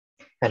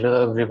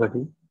Hello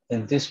everybody.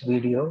 In this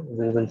video,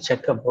 we will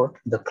check about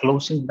the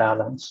closing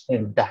balance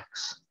in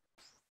DAX.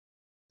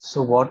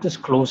 So what is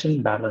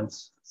closing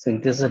balance? So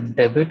it is a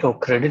debit or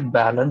credit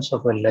balance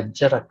of a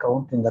ledger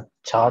account in the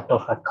chart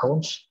of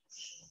accounts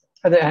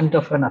at the end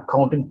of an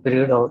accounting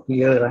period or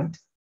year end.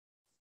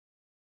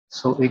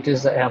 So it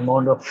is the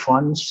amount of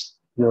funds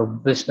your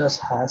business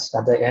has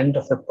at the end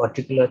of a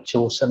particular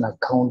chosen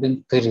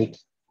accounting period.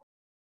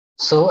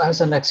 So as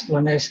an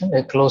explanation,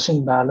 a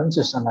closing balance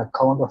is an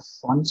account of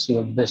funds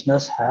your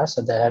business has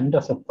at the end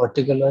of a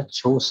particular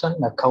chosen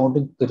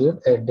accounting period,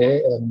 a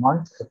day, a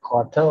month, a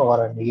quarter,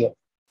 or a year.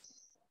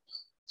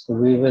 So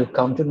we will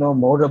come to know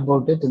more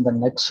about it in the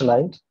next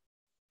slide.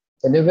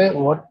 Anyway,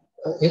 what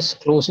is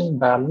closing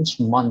balance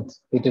month?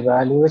 It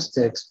evaluates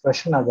the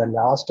expression at the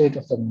last date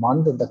of the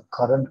month in the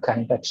current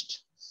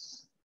context.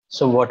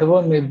 So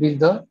whatever may be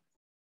the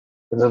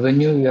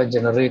revenue you are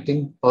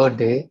generating per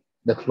day,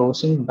 the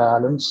closing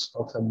balance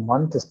of a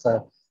month is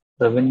the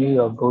revenue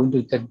you are going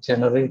to get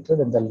generated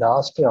in the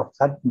last day of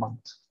that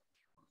month.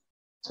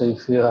 So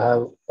if you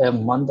have a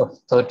month of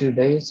 30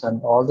 days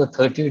and all the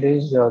 30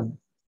 days you are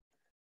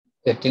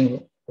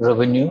getting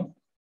revenue,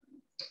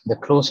 the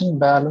closing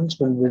balance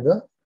will be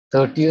the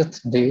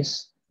 30th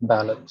day's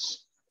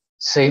balance.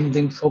 Same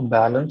thing for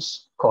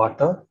balance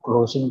quarter,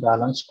 closing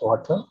balance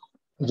quarter.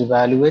 It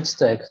evaluates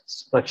the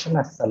expression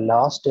as the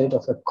last date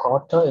of a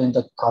quarter in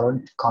the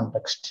current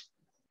context.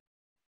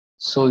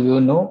 So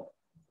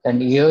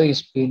an year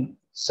is being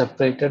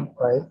separated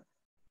by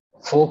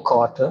 4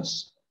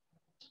 quarters.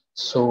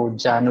 So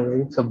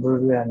January,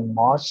 February, and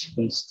March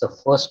is the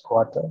first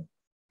quarter.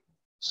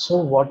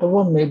 So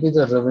whatever may be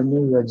the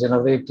revenue you are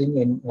generating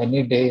in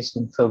any days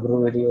in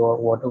February or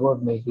whatever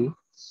may be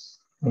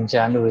in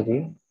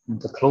January,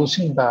 the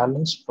closing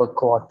balance per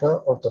quarter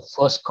of the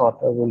first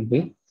quarter will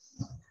be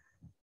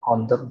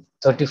on the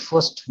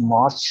 31st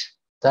March.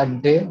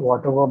 That day,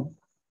 whatever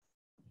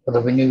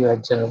revenue you are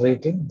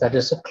generating, that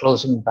is a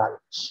closing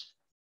balance.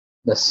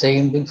 The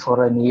same thing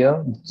for a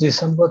year,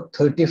 December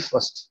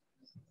 31st,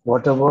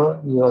 whatever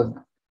you are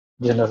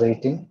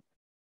generating,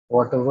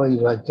 whatever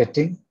you are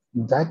getting,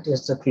 that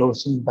is the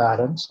closing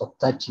balance of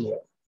that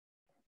year.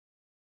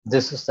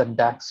 This is the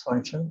DAX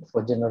function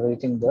for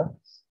generating the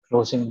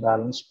closing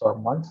balance per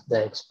month,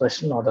 the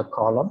expression or the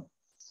column,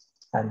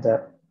 and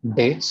the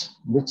dates,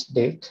 which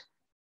date.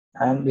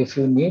 And if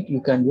you need,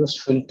 you can use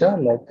filter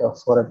like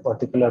for a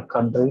particular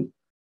country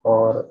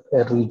or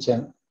a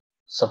region.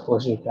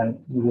 Suppose you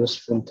can use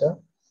filter.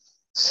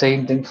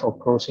 Same thing for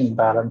closing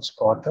balance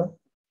quarter.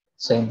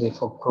 Same thing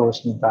for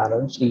closing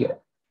balance year.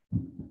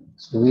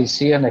 So we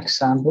see an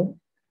example.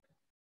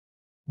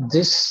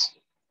 This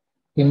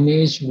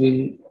image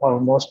will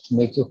almost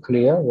make you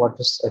clear what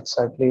is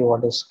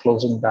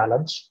closing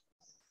balance.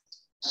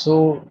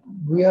 So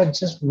we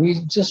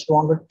just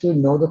wanted to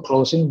know the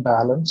closing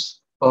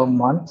balance per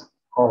month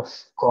of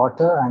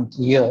quarter and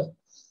year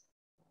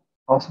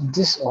of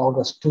this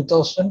August,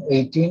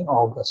 2018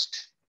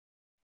 August.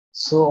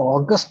 So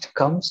August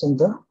comes in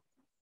the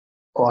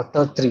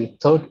quarter three,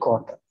 third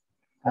quarter,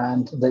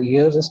 and the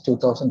year is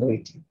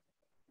 2018.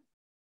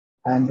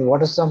 And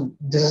this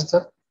is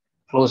the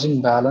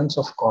closing balance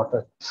of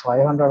quarter.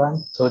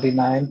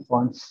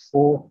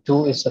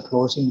 539.42 is the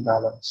closing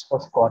balance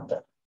of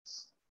quarter.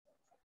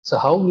 So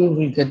how we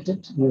will get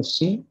it? You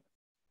see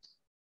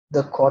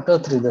the quarter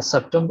three, the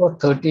September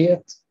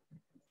 30th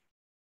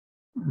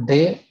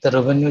day, the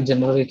revenue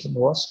generated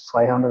was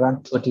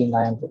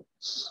 539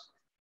 rupees.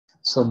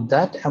 So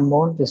that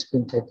amount is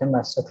being taken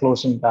as the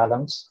closing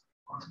balance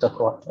of the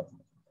quarter.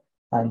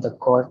 And the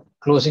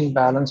closing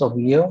balance of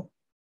year,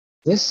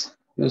 this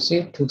you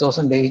see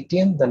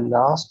 2018, the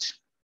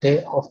last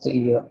day of the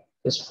year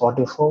is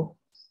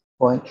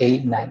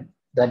 44.89.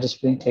 That is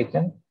being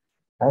taken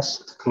as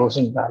the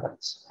closing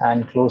balance.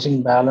 And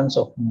closing balance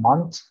of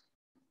month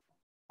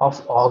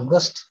of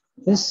August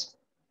is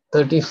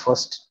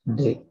 31st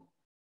day.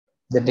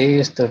 The day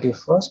is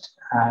 31st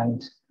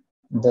and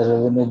the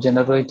revenue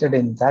generated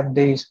in that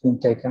day is being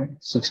taken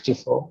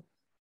 64,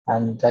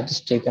 and that is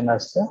taken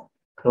as the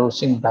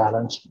closing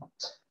balance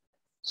month.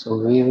 So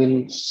we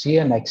will see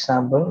an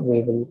example.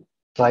 We will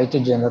try to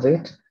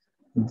generate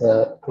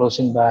the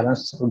closing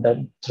balance through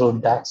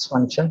DAX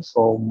function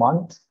for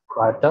month,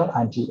 quarter,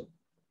 and year.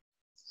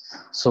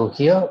 So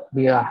here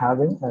we are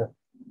having a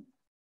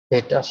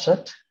data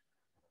set,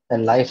 a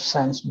life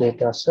science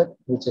data set,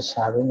 which is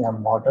having a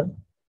model.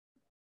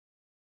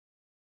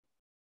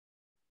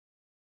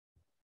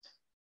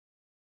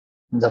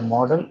 The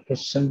model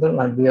is simple,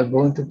 and we are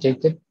going to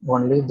take it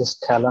only this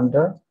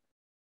calendar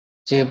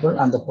table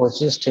and the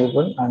purchase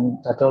table,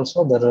 and that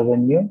also the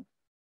revenue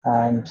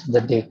and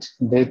the date.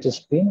 Date is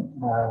being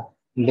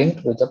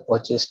linked with the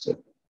purchase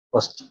table,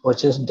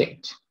 purchase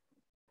date.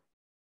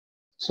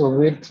 So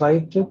we'll try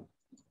to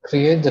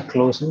create the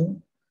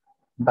closing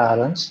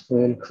balance.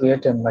 We will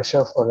create a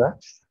measure for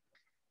that.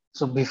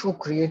 So before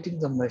creating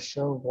the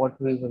measure, what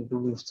we will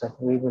do is that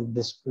we will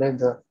display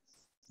the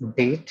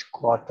date,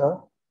 quarter,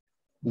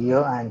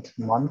 year, and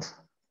month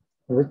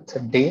with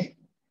the day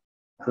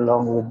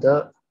along with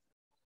the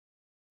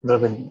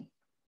revenue.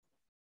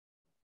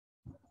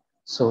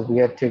 So we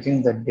are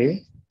taking the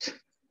date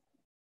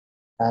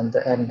and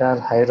the entire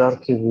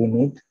hierarchy we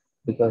need,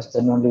 because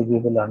then only we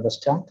will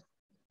understand.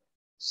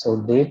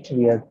 So date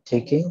we are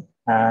taking,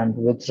 and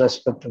with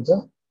respect to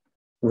the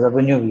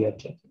revenue we are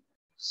taking.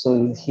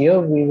 So here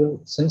we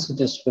will, since it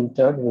is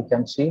filtered, we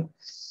can see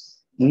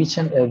each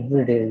and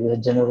every day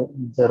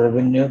the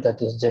revenue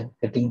that is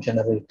getting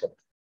generated.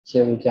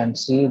 Here we can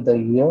see the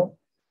year,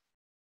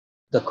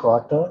 the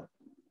quarter,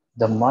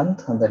 the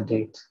month, and the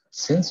date.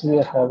 Since we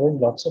are having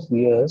lots of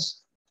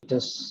years, it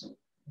is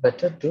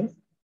better to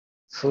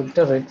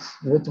filter it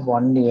with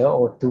 1 year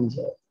or 2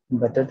 years.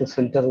 Better to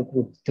filter it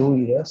with 2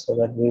 years so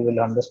that we will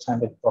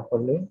understand it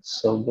properly.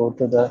 So go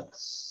to the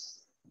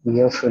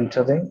year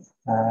filtering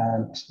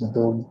and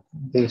do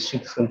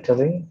basic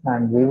filtering,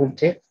 and we will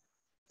take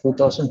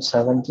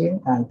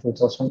 2017 and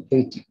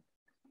 2018.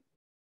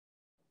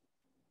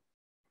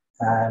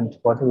 And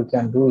what we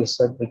can do is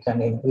that we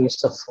can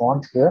increase the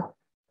font here.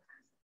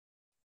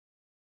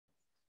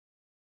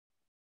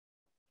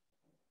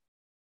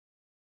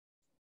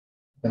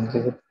 And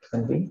give it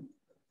 20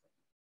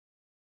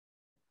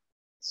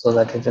 so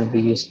that it will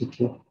be easy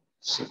to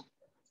see.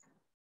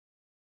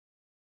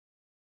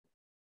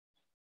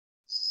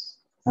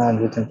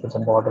 And we can put a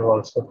border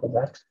also for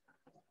that.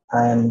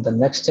 And the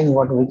next thing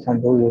what we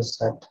can do is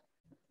that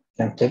we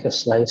can take a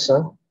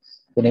slicer.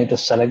 We need to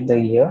select the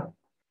year.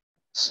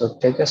 So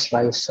take a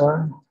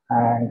slicer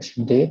and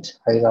date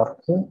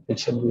hierarchy. It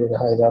should be the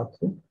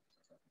hierarchy,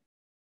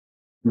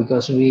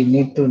 because we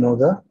need to know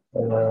the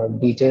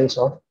details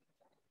of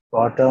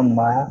quarter,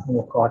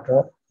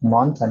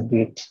 month, and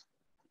date.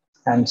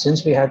 And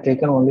since we have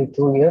taken only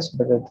 2 years,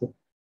 better to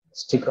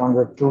stick on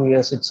the 2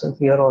 years itself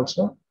here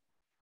also.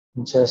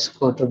 Just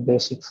go to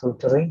basic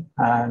filtering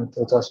and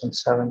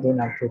 2017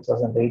 and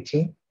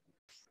 2018.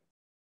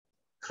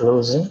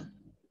 Closing.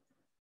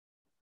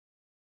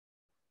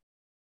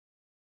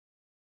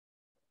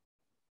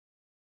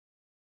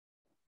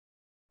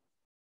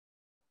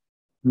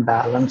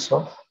 Balance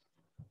of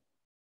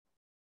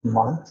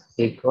month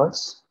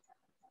equals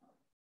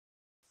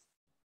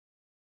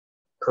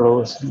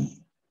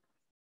closing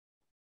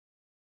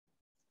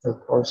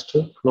equals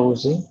to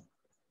closing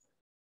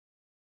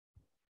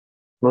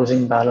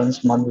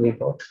balance month we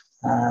got,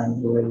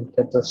 and we will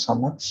get the so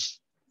much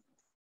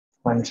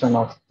function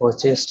of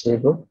purchase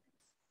table,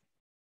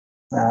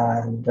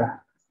 and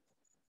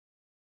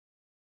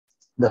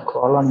the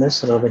column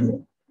is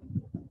revenue.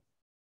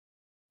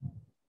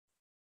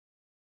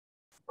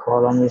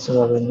 Column is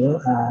revenue,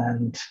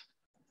 and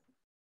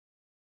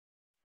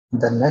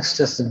the next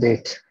is the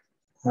date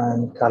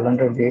and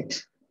calendar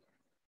date.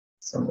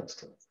 So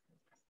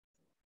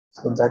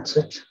that's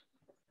it.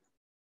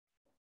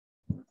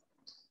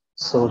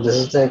 So this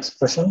is the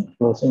expression,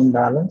 closing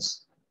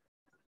balance,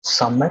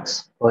 sum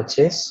X,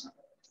 purchase,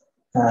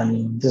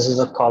 and this is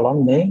a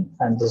column name,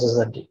 and this is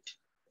the date,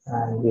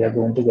 and we are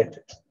going to get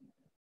it.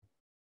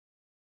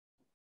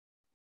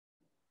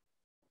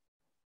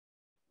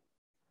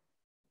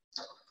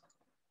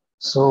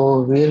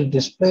 So we'll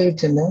display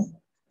it in a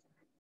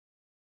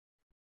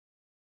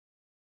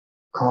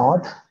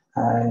card,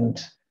 and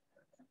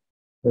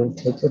we'll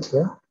take it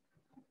here.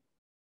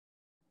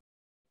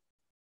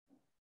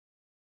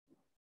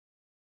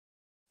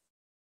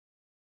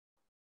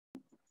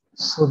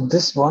 So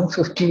this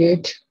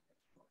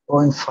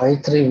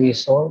 158.53 we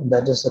saw,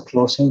 that is the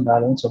closing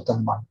balance of the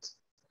month.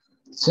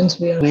 Since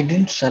we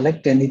didn't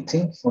select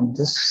anything from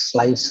this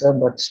slicer,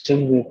 but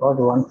still we got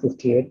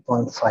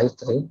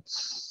 158.53.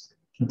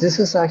 This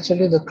is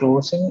actually the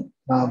closing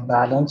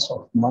balance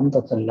of month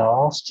of the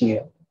last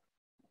year.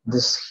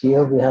 This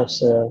here we have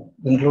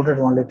included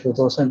only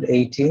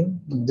 2018.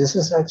 This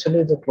is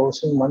actually the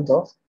closing month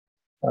of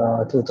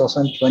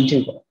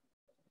 2021,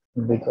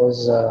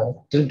 because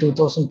till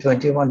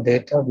 2021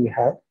 data we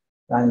have,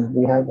 and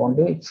we have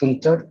only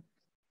filtered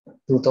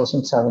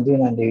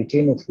 2017 and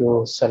 18. If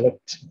you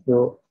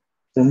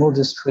remove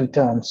this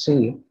filter and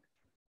see,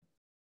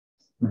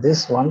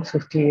 this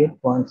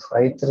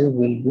 158.53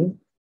 will be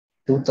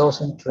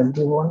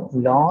 2021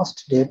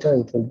 last data.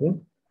 It will be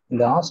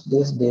last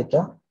day's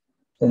data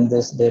in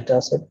this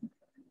data set.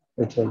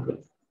 It will be.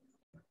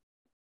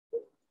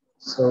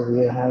 So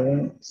we are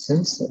having,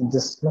 since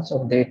this much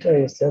of data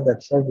is there,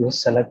 that's why we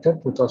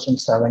selected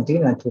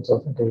 2017 and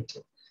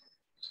 2018.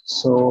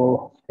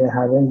 So we're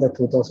having the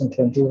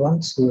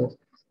 2021. So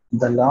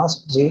the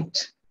last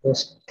date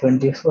is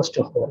 21st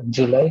of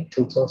July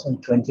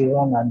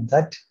 2021, and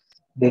that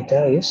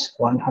data is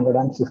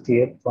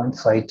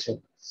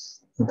 158.53.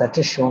 That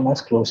is shown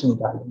as closing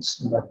balance.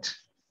 But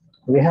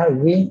we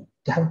have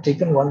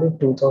taken only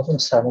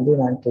 2017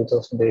 and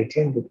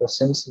 2018, because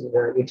since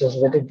it was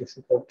very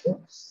difficult to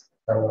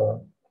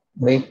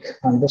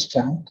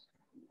understand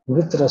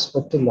with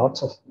respect to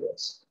lots of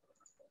years.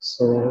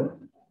 So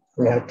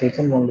we have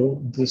taken only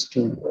these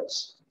 2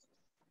 years.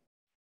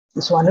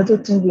 So another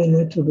thing we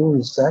need to do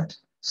is that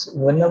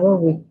whenever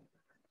we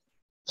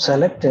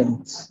select a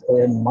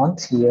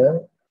month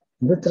here,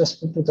 with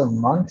respect to the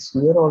month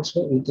here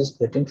also, it is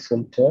getting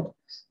filtered,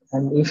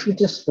 And if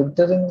it is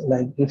filtering,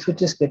 like if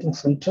it is getting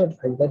filtered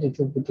like that, it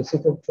will be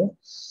difficult to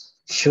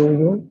show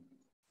you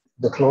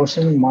the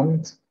closing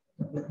month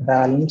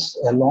balance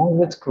along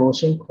with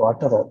closing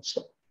quarter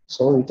also.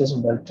 So it is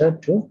better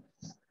to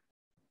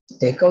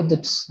take out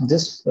this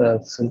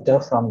filter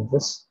from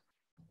this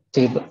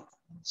table.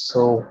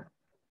 So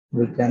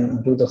we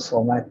can do the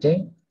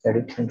formatting,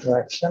 edit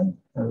interaction,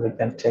 and we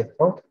can take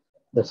out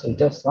the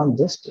filter from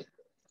this table.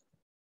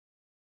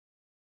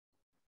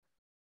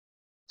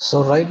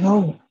 So right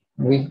now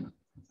we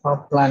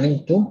are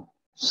planning to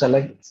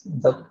select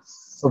the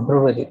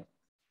February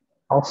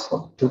of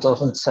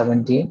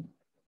 2017.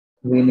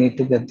 We need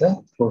to get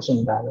the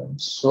closing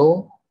balance.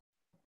 So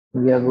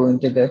we are going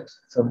to get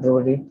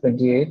February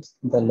 28th,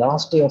 the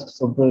last day of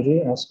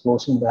February, as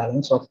closing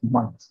balance of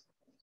month.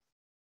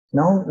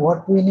 Now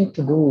what we need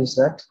to do is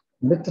that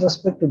with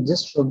respect to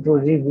this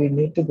February, we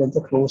need to get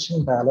the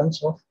closing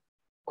balance of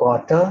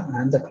quarter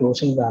and the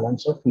closing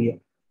balance of year.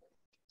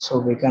 So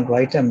we can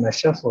write a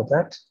measure for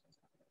that.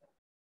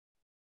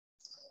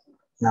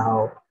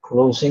 Now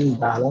closing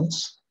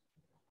balance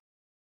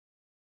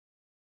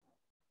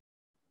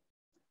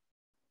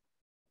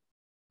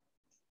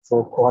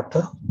for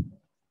quarter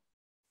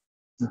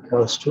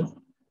equals to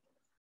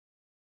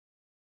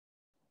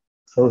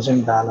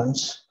closing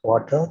balance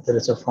quarter. There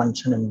is a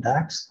function in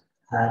DAX,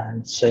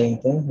 and same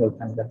thing, you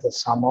can get the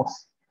sum of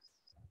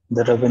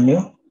the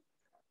revenue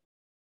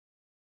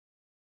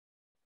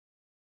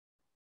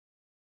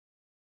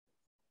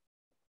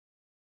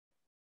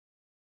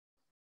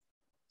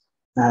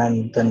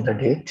and then the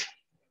date.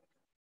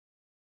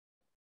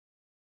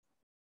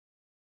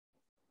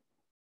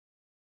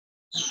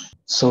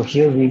 So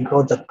here we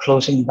got the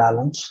closing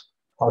balance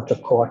of the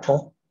quarter.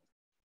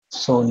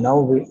 So now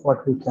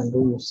what we can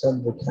do is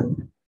that we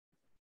can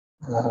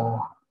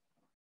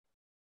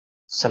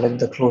select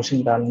the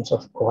closing balance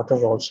of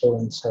quarter also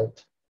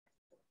inside.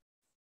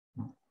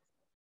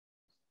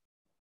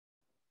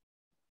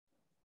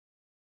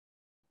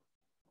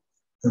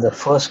 In the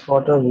first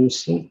quarter, we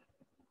see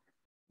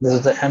this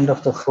is the end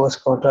of the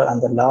first quarter,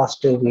 and the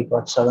last day we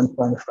got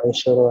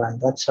 7.50, and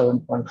that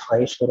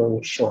 7.50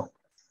 is shown.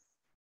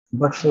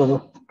 But for the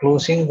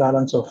closing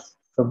balance of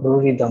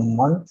February, the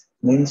month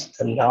means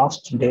the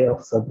last day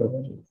of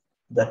February,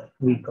 that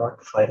we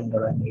got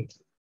 580.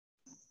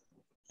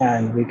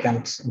 And we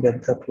can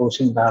get the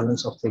closing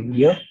balance of the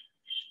year.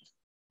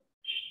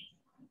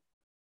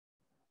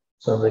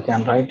 So we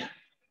can write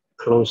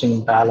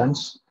closing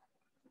balance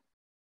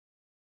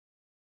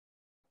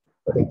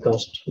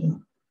equals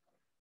to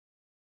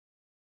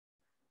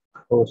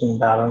closing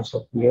balance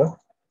of year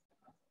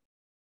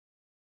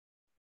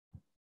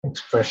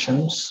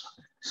expressions,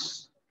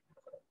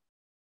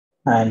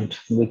 and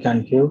we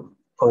can give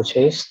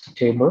purchase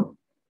table,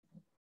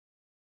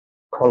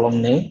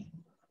 column name,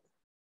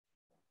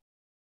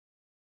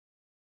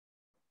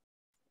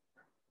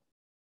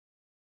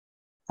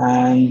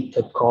 and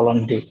the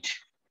column date.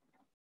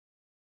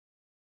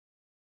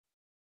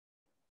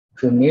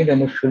 If you need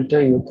any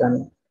filter, you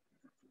can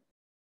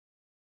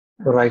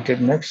write it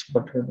next,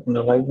 but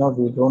right now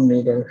we don't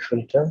need any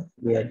filter.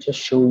 We are just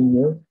showing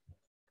you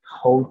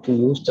how to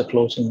use the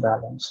closing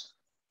balance.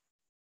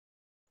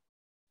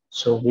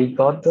 So we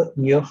got the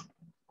year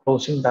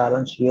closing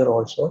balance here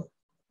also.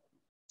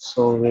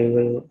 So we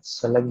will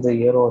select the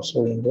year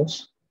also in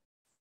this.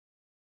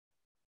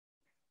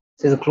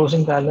 See the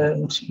closing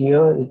balance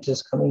here, it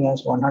is coming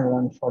as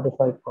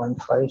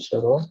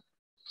 145.50.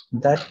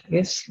 That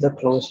is the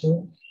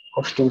closing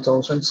of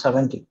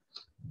 2017.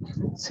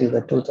 See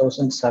the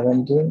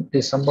 2017,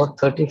 December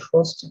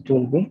 31st, it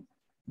will be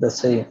the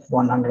same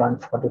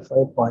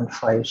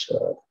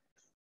 145.50.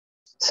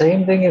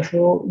 Same thing if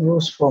you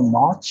use for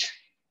March.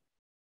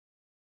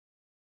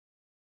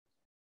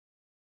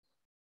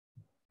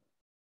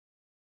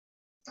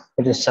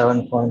 It is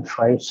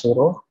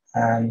 7.50,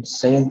 and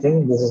same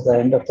thing, this is the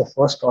end of the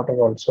first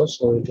quarter also,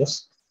 so it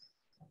is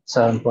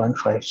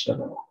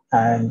 7.50.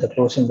 And the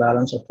closing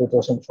balance of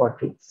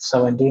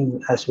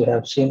 2017, as we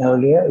have seen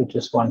earlier, it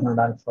is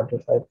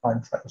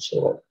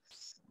 145.50.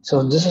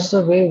 So this is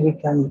the way we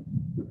can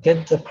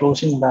get the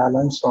closing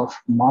balance of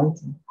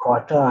month,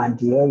 quarter, and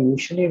year.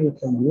 Usually we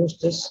can use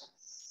this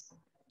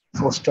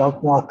for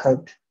stock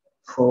market,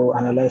 for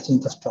analyzing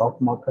the stock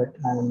market,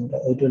 and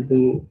it will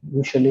be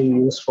usually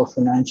used for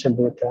financial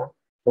data,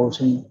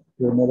 closing,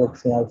 that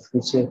we have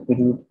future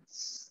period.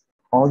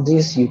 All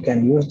these you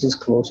can use this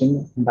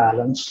closing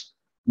balance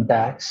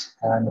DAX,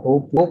 and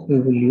hope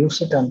you will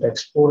use it and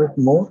explore it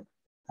more.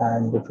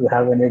 And if you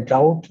have any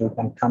doubt, you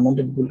can comment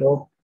it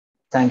below.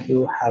 Thank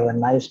you. Have a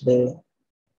nice day.